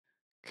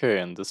Okay,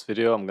 in this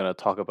video, I'm going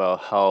to talk about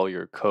how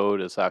your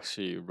code is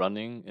actually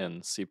running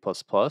in C++.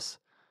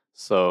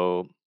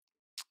 So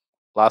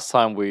last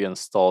time we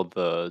installed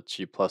the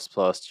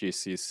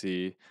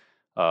GCC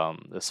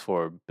is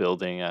for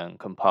building and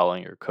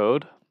compiling your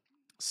code.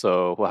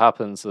 So what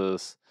happens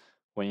is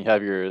when you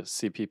have your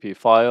CPP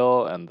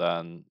file and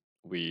then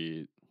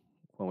when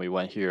we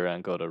went here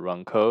and go to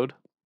run code,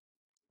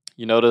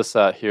 you notice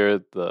that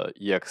here the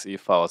exe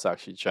file is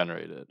actually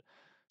generated.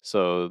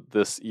 So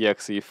this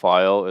exe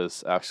file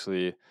is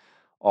actually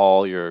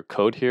all your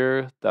code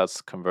here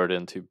that's converted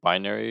into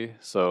binary.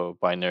 So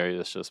binary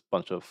is just a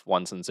bunch of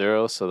ones and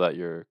zeros so that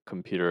your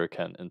computer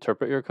can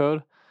interpret your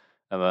code.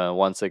 And then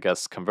once it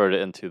gets converted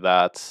into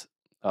that,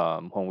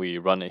 when we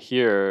run it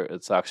here,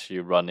 it's actually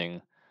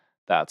running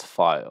that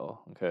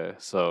file. Okay,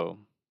 so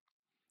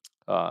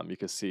you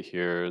can see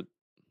here,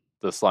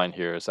 this line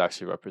here is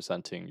actually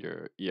representing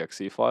your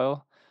exe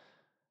file.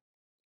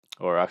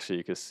 Or actually,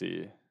 you can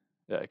see,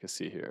 yeah, you can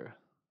see here,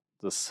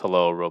 this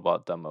hello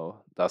robot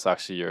demo. That's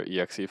actually your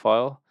exe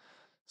file.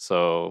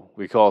 So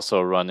we could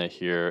also run it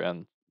here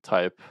and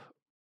type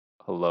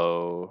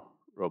hello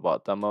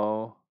robot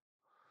demo,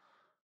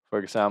 for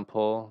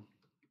example,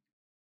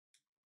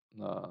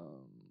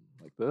 um,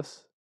 like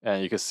this.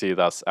 And you can see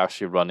that's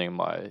actually running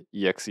my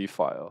exe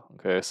file.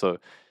 Okay, so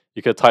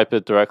you could type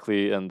it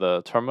directly in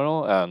the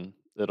terminal and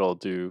it'll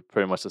do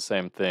pretty much the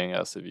same thing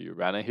as if you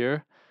ran it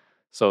here.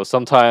 So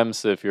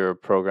sometimes if your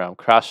program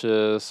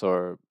crashes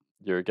or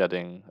you're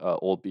getting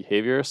old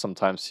behavior,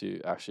 sometimes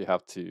you actually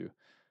have to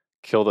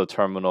kill the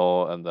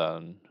terminal and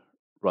then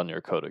run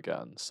your code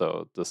again.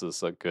 So this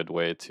is a good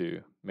way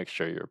to make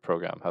sure your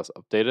program has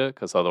updated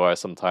because otherwise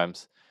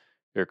sometimes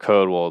your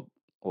code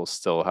will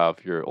still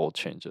have your old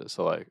changes.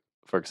 So like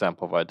for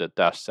example, if I did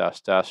dash dash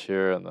dash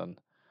here and then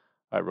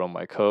I run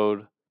my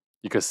code,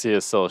 you can see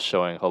it's still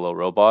showing hello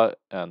robot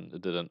and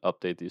it didn't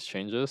update these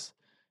changes.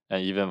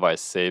 And even if I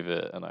save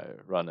it and I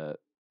run it,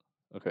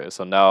 okay,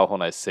 so now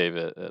when I save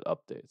it, it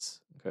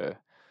updates. Okay.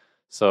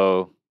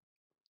 So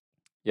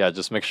yeah,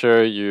 just make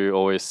sure you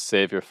always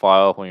save your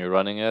file when you're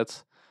running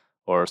it.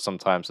 Or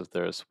sometimes if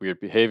there's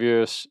weird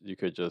behaviors, you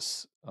could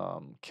just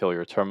kill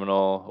your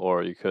terminal,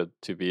 or you could,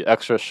 to be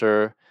extra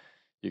sure,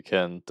 you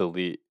can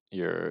delete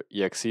your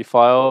exe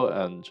file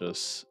and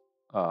just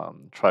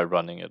try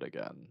running it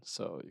again.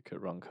 So you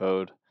could run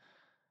code,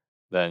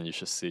 then you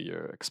should see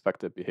your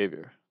expected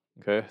behavior.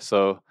 Okay,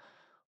 so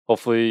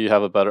hopefully you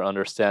have a better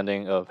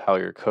understanding of how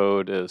your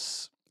code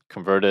is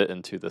converted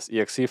into this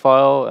exe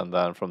file, and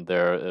then from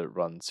there it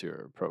runs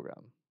your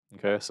program.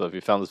 Okay, so if you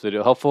found this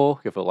video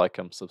helpful, give it a like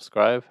and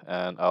subscribe,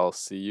 and I'll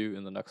see you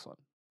in the next one.